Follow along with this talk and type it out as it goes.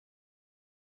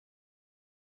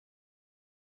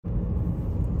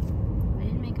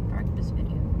this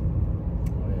video.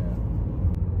 Oh yeah.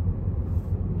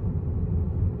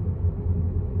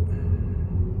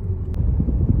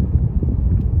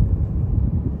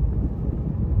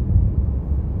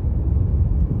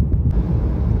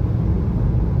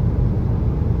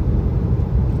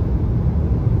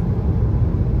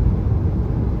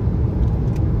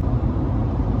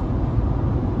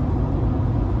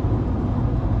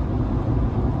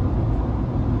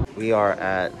 We are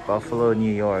at Buffalo,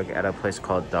 New York at a place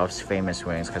called Duff's Famous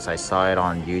Wings because I saw it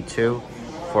on YouTube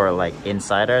for like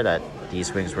Insider that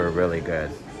these wings were really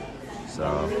good.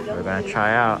 So we're gonna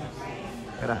try out.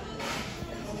 Look at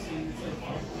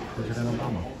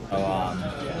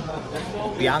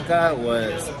that. Bianca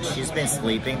she's been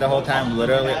sleeping the whole time,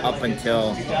 literally up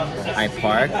until I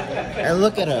parked. And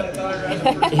look at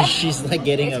her. She's like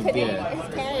getting a beer.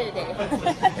 It's Canada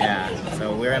Day. Yeah,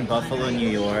 so we're in Buffalo, New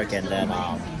York, and then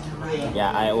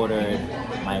yeah, I ordered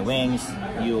my wings.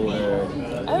 You ordered.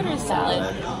 I ordered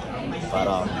salad. But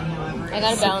I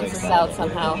gotta balance this out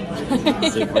somehow.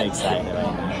 Super excited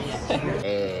right now.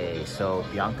 Hey, so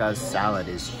Bianca's salad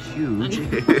is huge.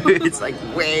 It's like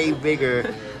way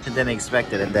bigger than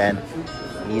expected. And then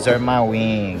these are my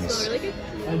wings. Really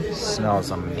good.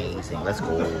 Smells amazing. Let's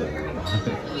go.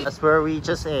 That's where we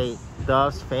just ate.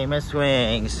 Duff's Famous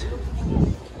Wings.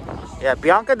 Yeah,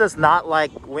 Bianca does not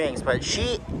like wings, but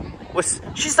she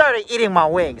started eating my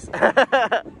wings.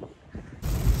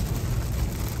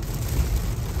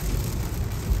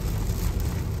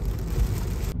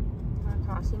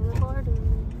 Crossing the border.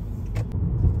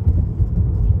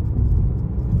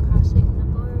 Crossing the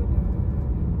border.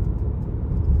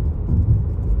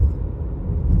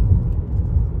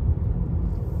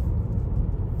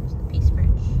 There's the Peace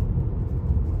Bridge.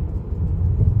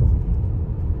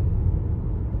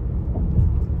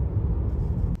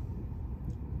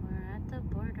 We're at the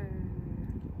border.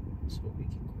 So we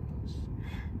can cross.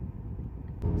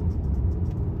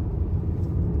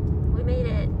 We made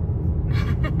it.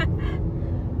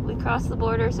 We crossed the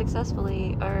border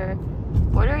successfully. Our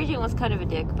border agent was kind of a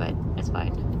dick, but it's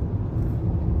fine.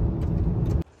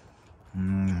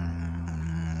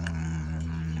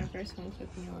 Our first home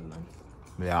cooked meal in months.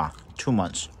 Yeah, 2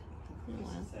 months.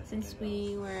 Since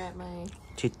we were at my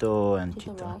Tito and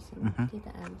Tito Tita. Ross and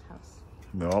Tita Anne's house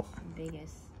Yup. in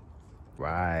Vegas.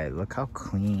 Right, look how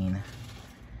clean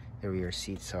the rear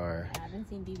seats are. I haven't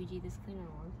seen BBG this clean in a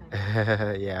long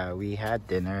time. Yeah, we had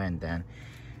dinner and then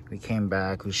we came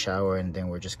back, we showered, and then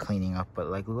we're just cleaning up. But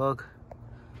like, look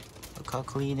how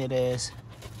clean it is.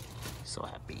 So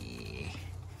happy.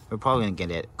 We're probably gonna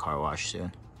get it car wash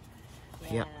soon.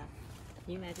 Yeah. Yep.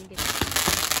 Can you imagine getting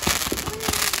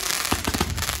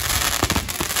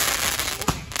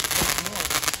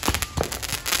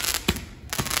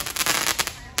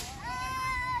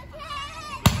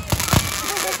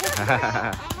Oh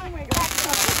my god.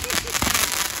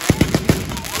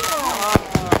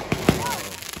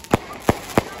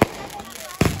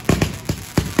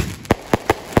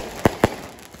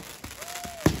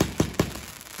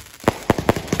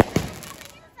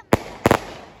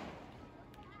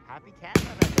 Happy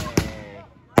Canada Day.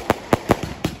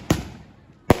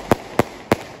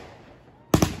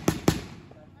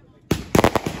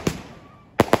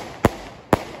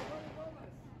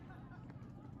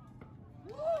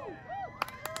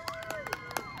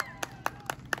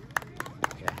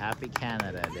 Happy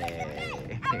Canada Day.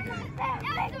 It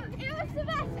was the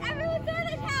best. Everyone threw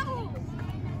the towels.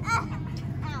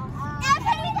 Now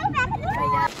can we go back to the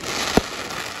pool?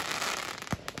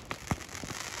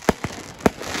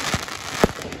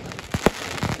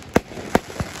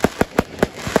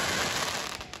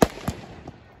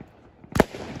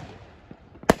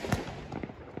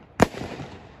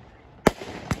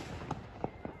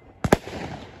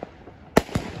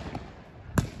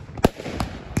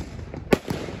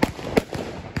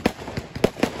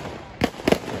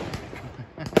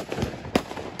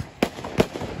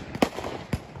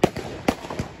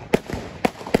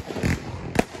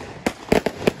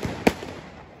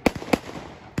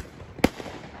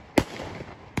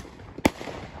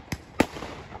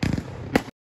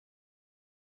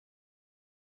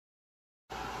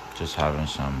 Just having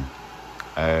some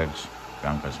eggs.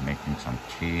 Bianca's making some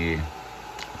tea.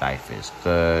 Life is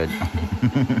good.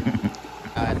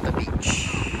 At the beach.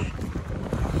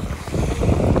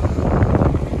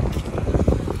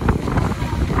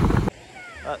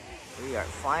 We are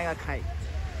flying a kite.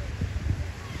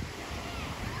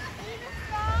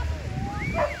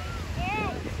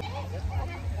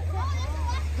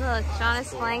 Look, Sean is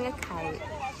flying a kite.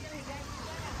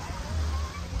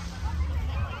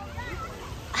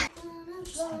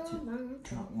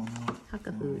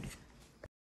 Haka food.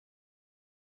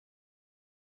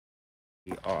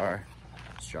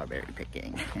 strawberry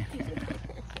picking.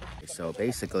 So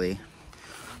basically,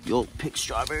 you'll pick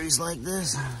strawberries like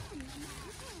this.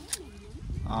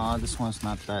 This one's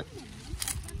not that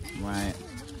right.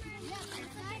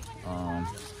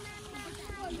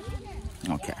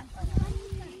 Okay.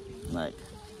 Like,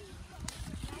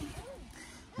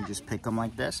 you just pick them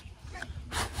like this.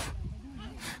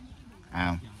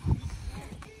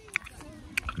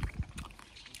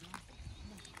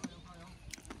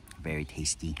 Very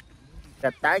tasty.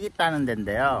 딸기 따는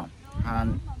데인데요.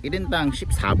 한 1인당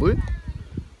 14불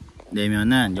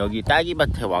내면은 여기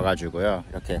딸기밭에 와가지고요.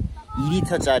 이렇게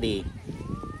 2리터짜리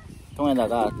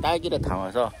통에다가 딸기를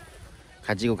담아서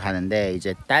가지고 가는데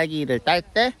이제 딸기를 딸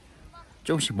때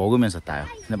조금씩 먹으면서 따요.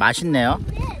 근데 맛있네요.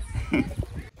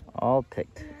 All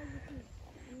picked.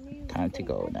 Time to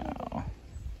go now.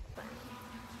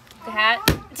 The hat.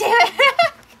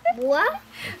 What?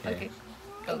 Okay.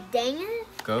 Goat. Dang it.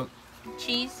 Goat,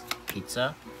 Cheese.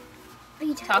 pizza,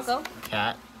 Taco.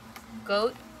 cat,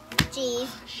 Goat.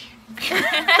 Cheese.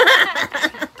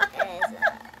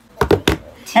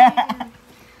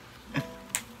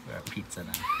 pizza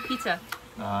now. Pizza.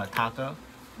 Taco,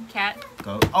 Cat.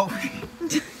 goat. Oh.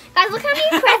 Guys, look how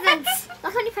many presents.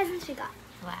 Look how many presents we got.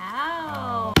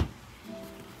 Wow.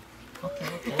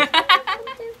 Okay.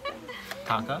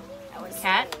 Taco,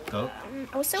 Cat. goat.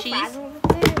 I was so Cheese. frazzled.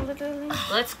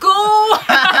 Let's go. Why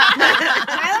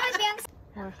would I be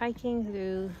We're hiking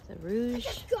through the Rouge.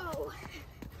 Let's go.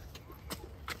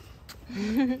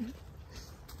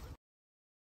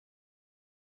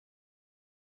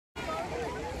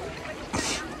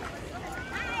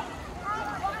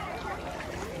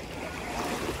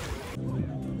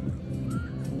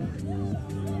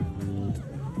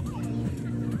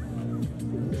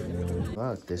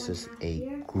 Look, this is a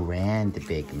grand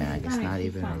Big Mac. It's not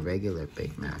even a regular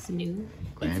Big Mac. It's new.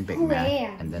 Grand Big Mac.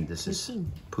 And then this is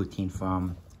poutine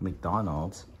from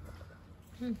McDonald's.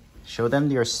 Show them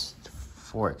your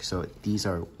fork. So these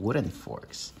are wooden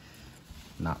forks,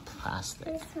 not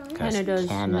plastic. Canada's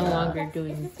Canada. no longer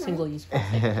doing single-use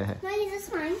plastic. Mine is this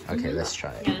one. Okay, let's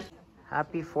try it. Yeah.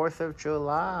 Happy 4th of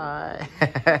July.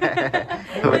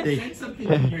 Say something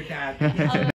to your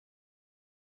dad.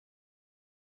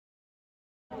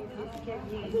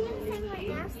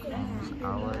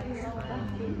 Our train,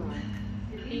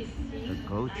 the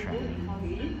GO train.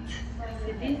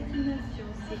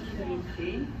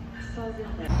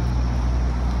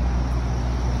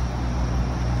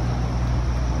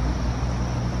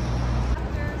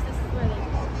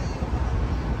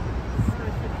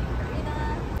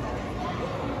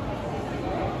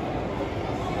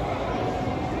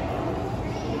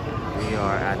 We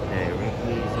are at the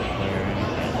Ricky's Aquarium.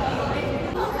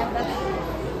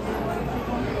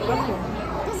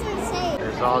 Doesn't say.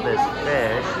 There's all this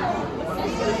fish,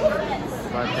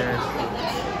 but there's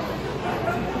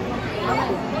what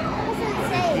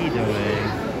is he doing?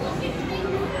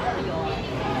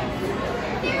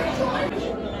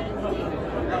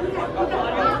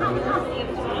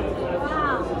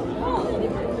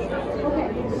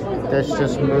 This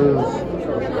just moves.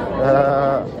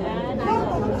 Wow.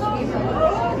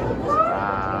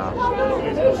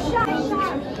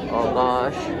 Oh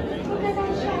gosh.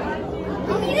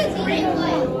 We need a green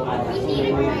one. We need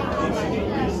a green one.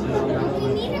 We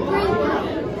need a green one.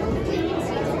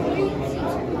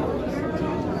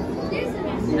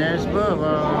 There's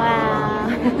Bubba.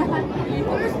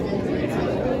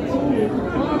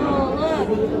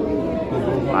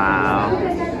 Wow.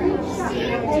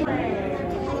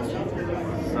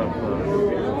 So close.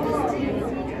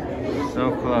 So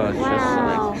close. Just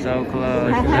like so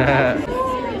close.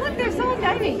 Look, there's someone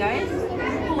diving, guys.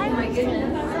 Oh my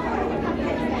goodness.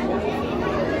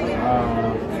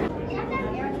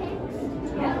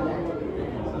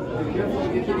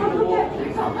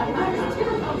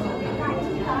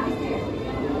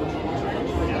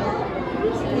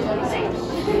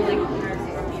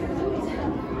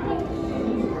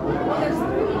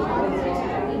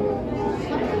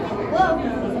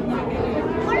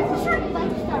 What is the shark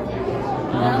bite stuff?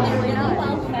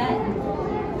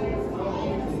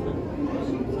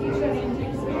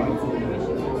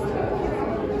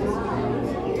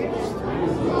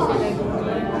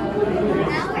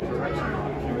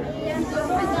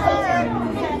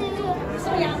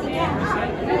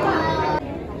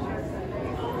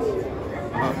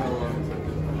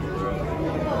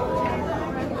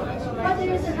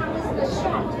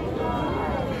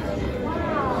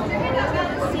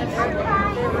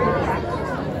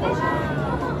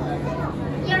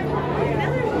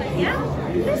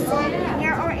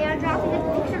 Air or airdrop in the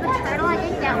picture of a turtle. I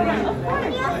think that one.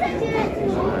 We also did.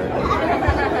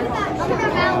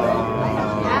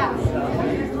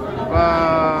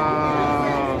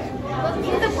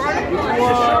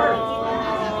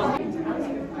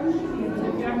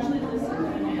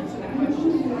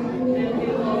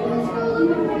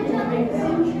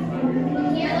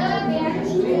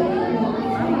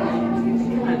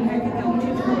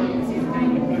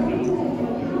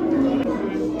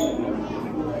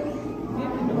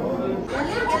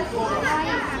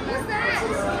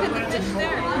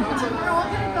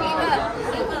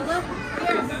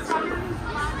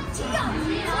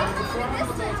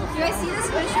 Do I see this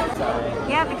fish?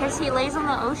 Yeah, because he lays on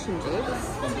the ocean, James.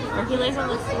 Or he lays on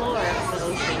the floor of the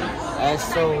ocean. That's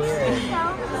so weird.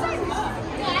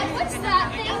 Dad, what's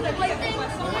that thing? The white thing?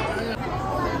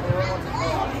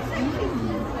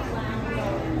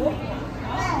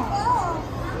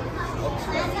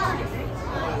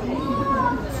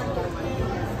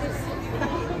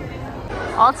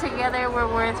 Altogether,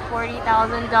 we're worth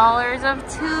 $40,000 of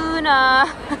tuna.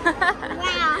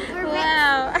 Wow.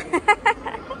 Wow.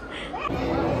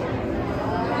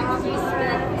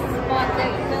 Spot the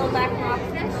fiddleback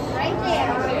rockfish. Right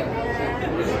there.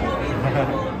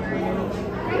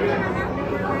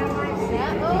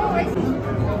 Oh, I see.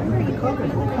 What color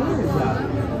is that?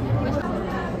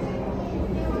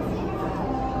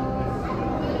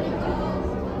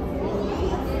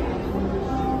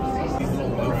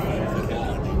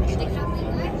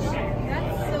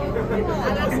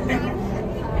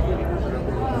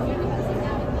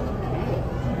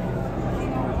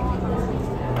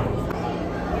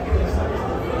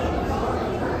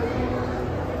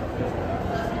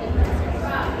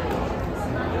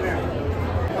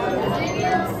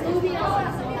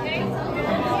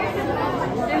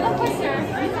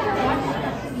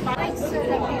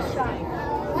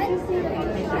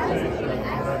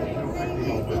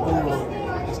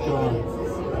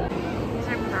 These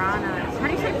are piranhas. How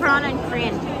do you say piranha in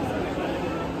Korean?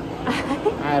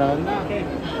 I don't know.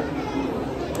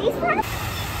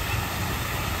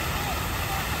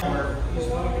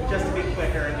 Just to be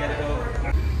quicker and get it over.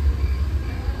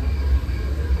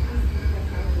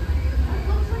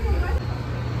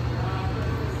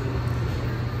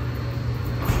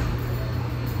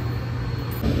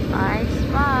 I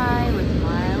spy with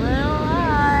my little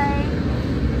eye.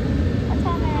 A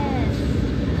Thomas.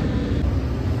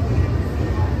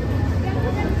 Look at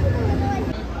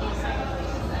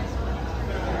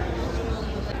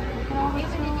all the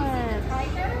tulips.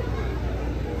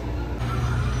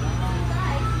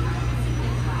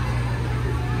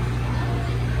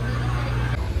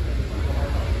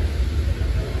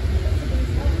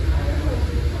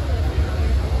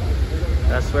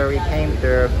 That's where we came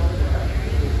through.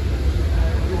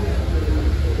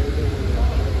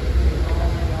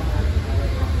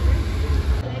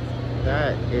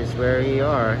 That is where we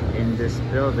are in this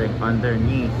building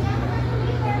underneath.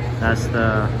 That's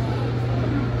the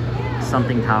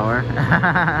something tower.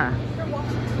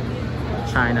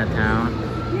 Chinatown.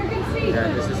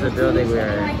 Yeah, this is the building we're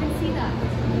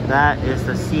in. That is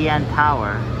the CN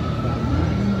Tower.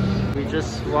 We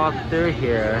just walked through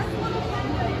here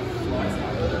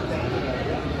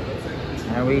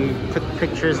and we took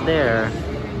pictures there.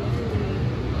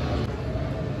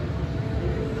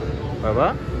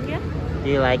 Baba? Yeah. Do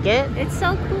you like it? It's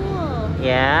so cool.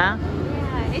 Yeah?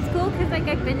 Yeah, it's cool because like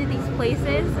I've been to these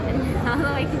places and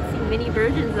now I can see mini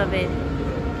versions of it.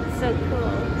 It's so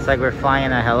cool. It's like we're flying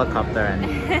in a helicopter and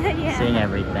Yeah. seeing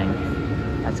everything.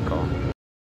 That's cool.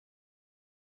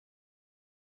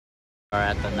 We're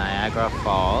at the Niagara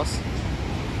Falls.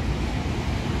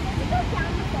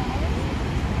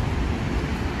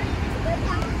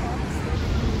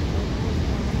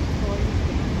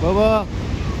 Baba!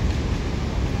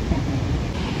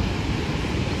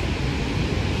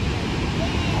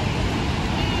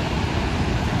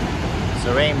 It's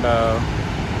a rainbow.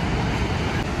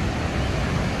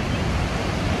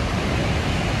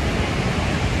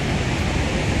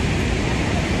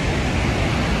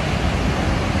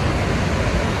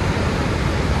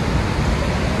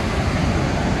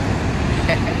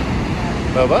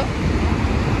 Baba?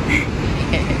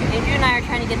 Andrew and I are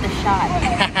trying to get the shot.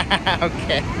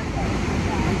 Okay.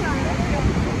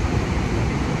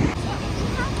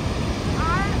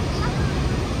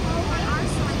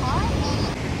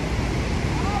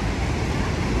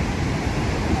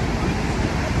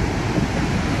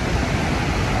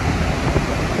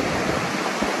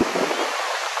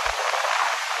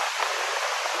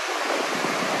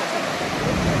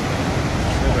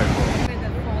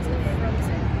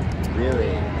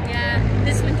 Really? Yeah,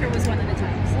 this winter was one of the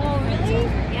times. Oh, really?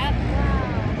 Yep.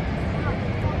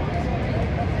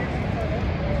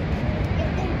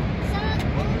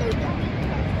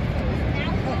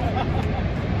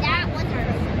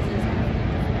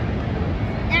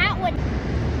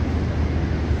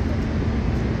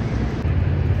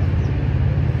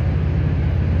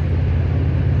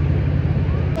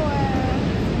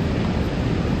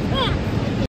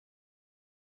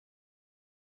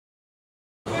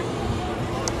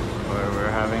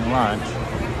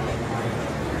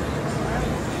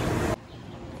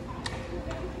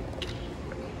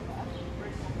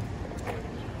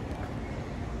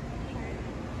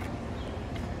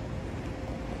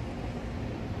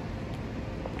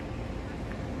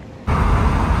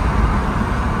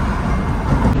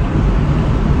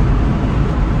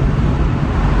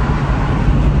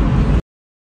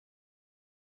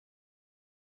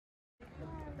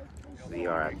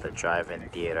 at the drive-in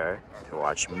theater to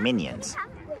watch Minions.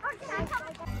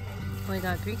 We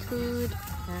got Greek food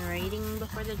and we're eating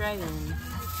before the drive-in.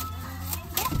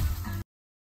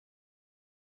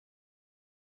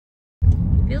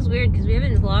 Feels weird because we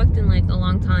haven't vlogged in like a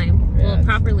long time. Yeah, well,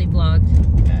 properly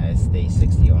vlogged. Yeah, it's day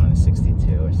 61 or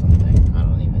 62 or something. I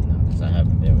don't even know because I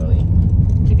haven't been really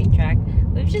keeping track.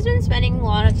 We've just been spending a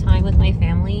lot of time with my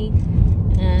family,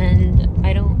 and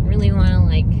I don't really want to,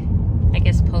 like, I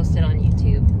guess post it on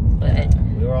YouTube. But yeah,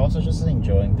 we were also just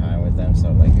enjoying time with them,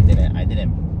 so like I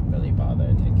didn't really bother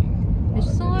taking. There's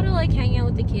just a lot of like hanging out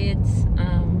with the kids.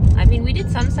 I mean, we did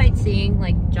some sightseeing.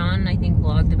 Like John, I think,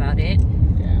 vlogged about it.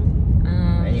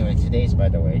 Anyway, today's, by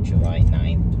the way, July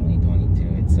 9th,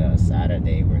 2022. It's a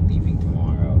Saturday. We're leaving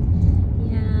tomorrow.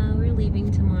 Yeah, we're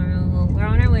leaving tomorrow. We're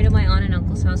on our way to my aunt and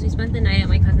uncle's house. We spent the night at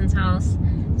my cousin's house.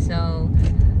 So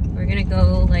we're gonna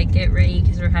go like get ready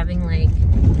because we're having like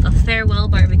a farewell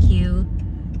barbecue.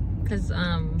 Because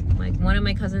like one of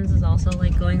my cousins is also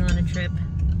like going on a trip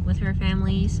with her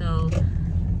family. So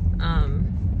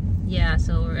yeah,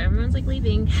 so everyone's like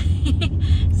leaving.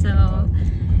 So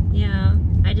yeah,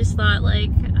 I just thought,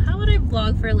 like, how would I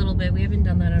vlog for a little bit? We haven't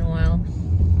done that in a while.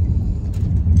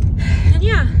 And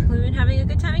yeah, we've been having a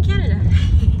good time in Canada.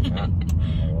 Yeah,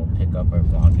 we'll pick up our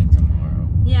vlogging tomorrow.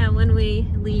 Yeah, when we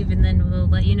leave, and then we'll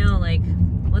let you know, like,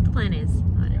 what the plan is.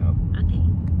 Yep. Okay.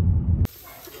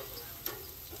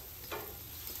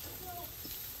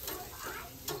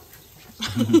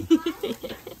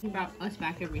 He brought us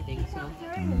back everything, so.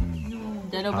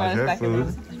 Ditto brought us back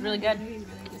everything. It's really good.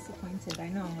 I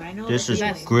know. This is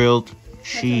grilled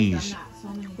cheese.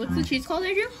 What's the cheese called,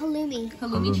 Adrian? Halloumi.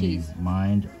 Halloumi cheese.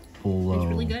 Mind blown. It's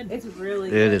really good. It's really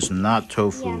good. It is not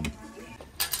tofu.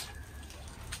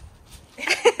 Yeah.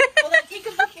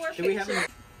 Do we have any?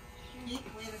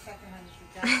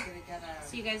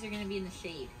 So you guys are gonna be in the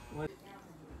shade.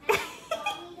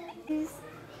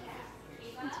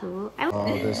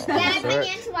 Oh, this Yeah, I dessert.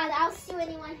 began to I'll sue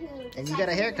anyone who. And you got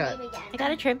a haircut. I got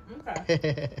a trim.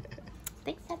 Okay.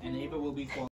 Thanks, And Ava will be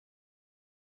for.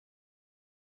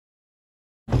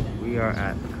 We are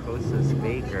at Kosa's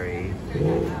Bakery.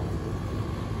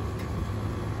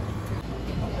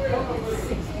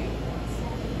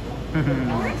 Everything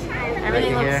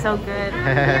Right looks here. so good.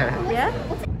 Yeah?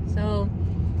 So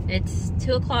it's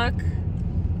 2 o'clock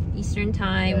Eastern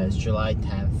time. Yeah, it's July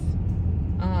 10th.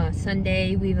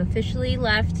 Sunday. We've officially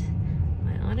left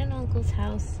my aunt and uncle's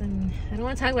house, and I don't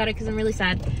want to talk about it because I'm really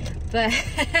sad, but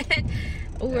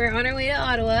we're on our way to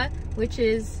Ottawa, which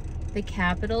is the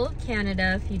capital of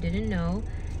Canada, if you didn't know.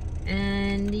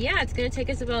 And yeah, it's gonna take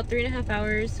us about 3.5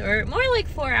 hours, or more like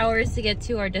 4 hours, to get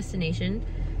to our destination.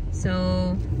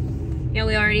 So yeah,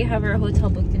 we already have our hotel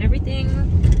booked and everything.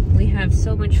 We have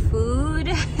so much food.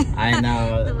 I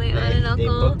know. My aunt and They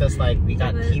uncle. booked us, like, we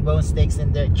got T-bone steaks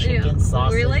in there, chicken, Yeah,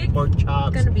 sausage, we're, like, pork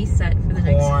chops. Gonna be set for the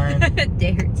corn, next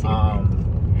day or two.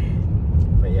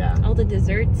 But yeah, All the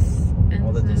desserts. And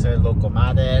all the so- dessert,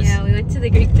 locomades. Yeah, we went to the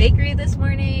Greek bakery this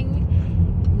morning.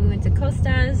 We went to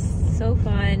Costa's. So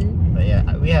fun. But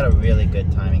yeah, we had a really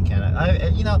good time in Canada.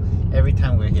 You know, every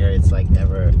time we're here, it's like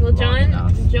never. Well, long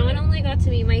enough, John right? only got to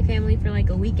meet my family for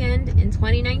like a weekend in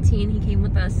 2019. He came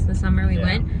with us the summer we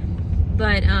went.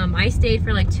 But I stayed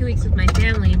for like 2 weeks with my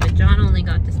family, but John only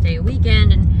got to stay a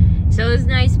weekend. And so it was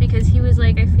nice because he was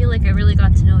like, I feel like I really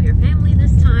got to know your family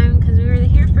this time, because we were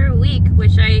here for a week,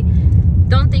 which I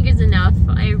don't think is enough.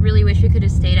 I really wish we could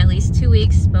have stayed at least 2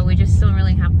 weeks, but we just don't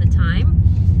really have the time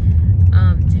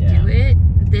to do it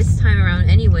this time around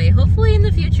anyway. Hopefully in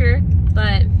the future,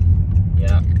 but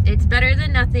yeah, it's better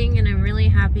than nothing, and I'm really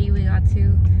happy we got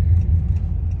to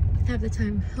have the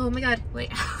time. Oh my god,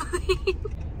 wait.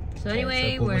 So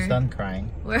anyway, so we're done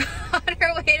crying. We're on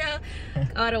our way to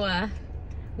Ottawa,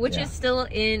 which is still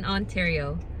in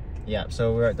Ontario. Yeah,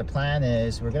 so the plan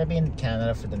is we're gonna be in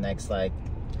Canada for the next, like,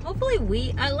 hopefully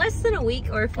less than a week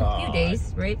or a few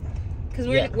days, right? Because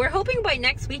we're hoping by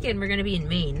next weekend we're gonna be in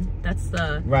Maine. That's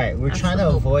the we're that's trying the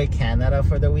to hope. avoid Canada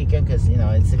for the weekend because, you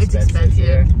know, it's expensive expensive.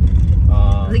 here.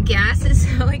 The gas is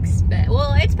so expensive.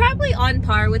 Well, it's probably on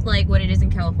par with like what it is in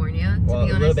California, to be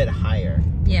honest. A little bit higher.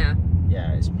 Yeah.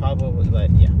 Yeah, it's probably like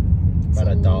about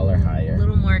 $1 higher. A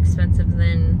little more expensive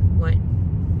than what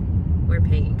we're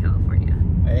paying in California.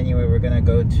 Anyway, we're gonna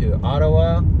go to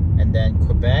Ottawa, and then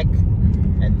Quebec,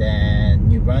 and then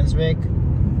New Brunswick,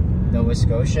 Nova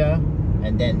Scotia,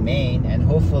 and then Maine, and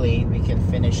hopefully we can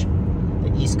finish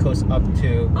the East Coast up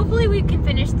to... Hopefully we can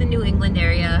finish the New England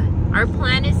area. Our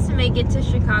plan is to make it to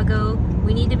Chicago.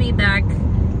 We need to be back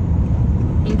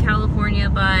in California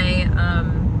by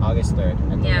August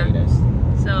 3rd at the yeah. latest.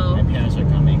 So My parents are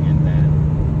coming, and then,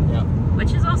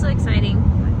 which is also exciting.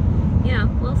 yeah,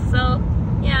 well, so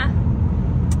yeah,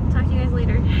 talk to you guys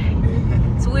later.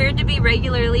 It's weird to be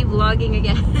regularly vlogging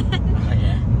again. Oh,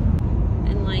 yeah.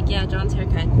 And like, yeah, John's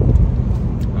haircut.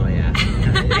 Oh yeah.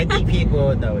 I think people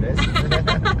will notice.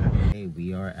 Hey,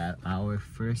 we are at our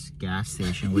first gas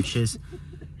station, which is,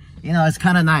 you know, it's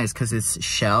kind of nice because it's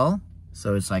Shell,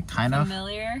 so it's like kind of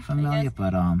familiar. But we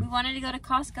wanted to go to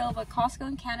Costco, but Costco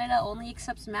in Canada only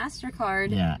accepts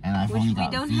MasterCard. Yeah, and I've which only we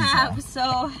got don't Visa. have.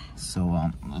 So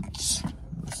let's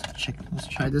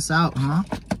try this out, huh?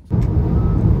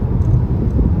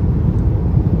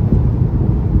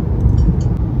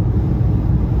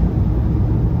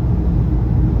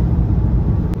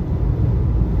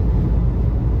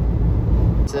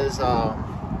 This is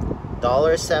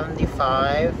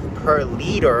 $1.75 per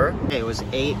liter. It was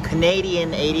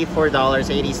Canadian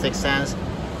 $84.86,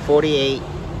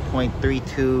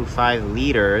 48.325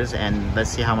 liters, and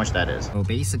let's see how much that is. So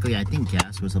basically, I think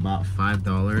gas was about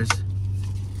 $5.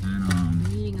 And I'm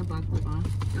eating a baklava.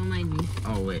 Don't mind me.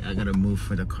 oh wait, I gotta move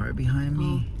for the car behind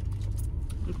me.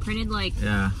 They printed like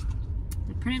Yeah.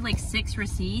 They printed like 6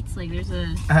 receipts. Like there's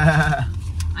a I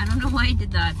don't know why I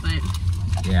did that, but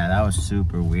yeah, that was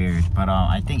super weird. But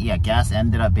I think gas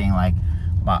ended up being like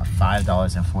about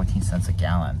 $5.14 a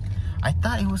gallon. I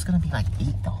thought it was gonna be like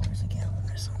 $8 a gallon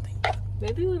or something.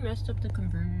 maybe we messed up the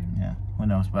conversion. Yeah, who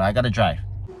knows? But I gotta drive.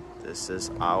 This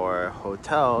is our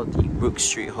hotel, the Brook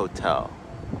Street Hotel.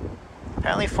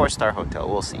 Apparently 4-star hotel.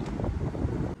 We'll see.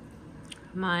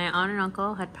 My aunt and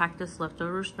uncle had packed us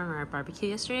leftovers from our barbecue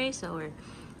yesterday, so we're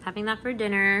having that for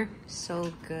dinner.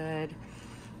 So good.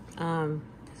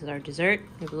 This is our dessert.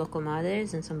 We have local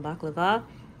madres and some baklava.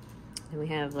 And we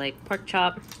have like pork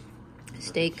chop,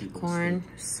 steak, corn.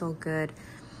 So good.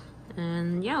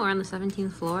 And yeah, we're on the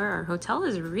 17th floor. Our hotel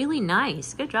is really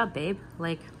nice. Good job, babe.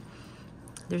 Like,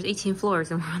 there's 18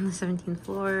 floors and we're on the 17th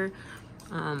floor.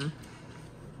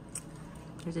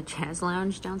 There's a jazz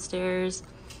lounge downstairs.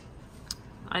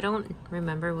 I don't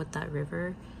remember what that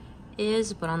river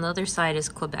is, but on the other side is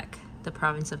Quebec, the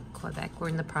province of Quebec. We're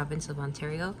in the province of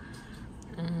Ontario.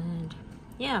 And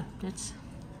yeah, it's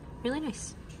really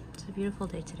nice. It's a beautiful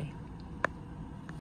day today.